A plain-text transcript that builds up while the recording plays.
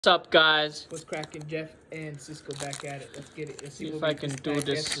What's up, guys? What's cracking? Jeff and Cisco back at it. Let's get it. Let's see if what I can do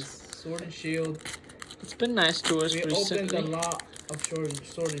this. Sword and Shield. It's been nice to us We recently. opened a lot of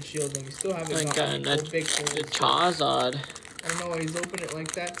Sword and Shield, and we still haven't gotten gotten big the Charizard. I don't know why he's opening it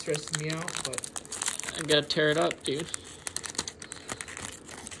like that. Stresses me out, but I gotta tear it up, dude.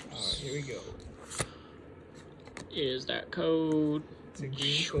 Alright, here we go. Here's that code. It's a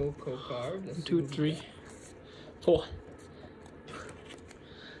green code card. 1, 2, 3, 4.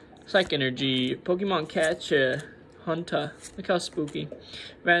 Psych Energy, Pokemon Catcher, Hunter, look how spooky.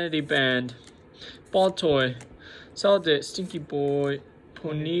 Vanity Band, Ball Toy, Saldit, Stinky Boy,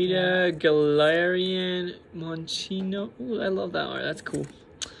 Ponyta, Galarian, Monchino. Ooh, I love that art, that's cool.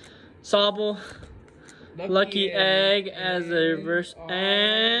 Sobble, Lucky Egg as a reverse,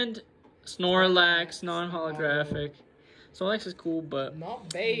 and Snorlax, non-holographic. Snorlax is cool, but not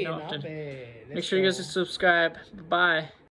bad. not bad. Make sure you guys subscribe. Bye.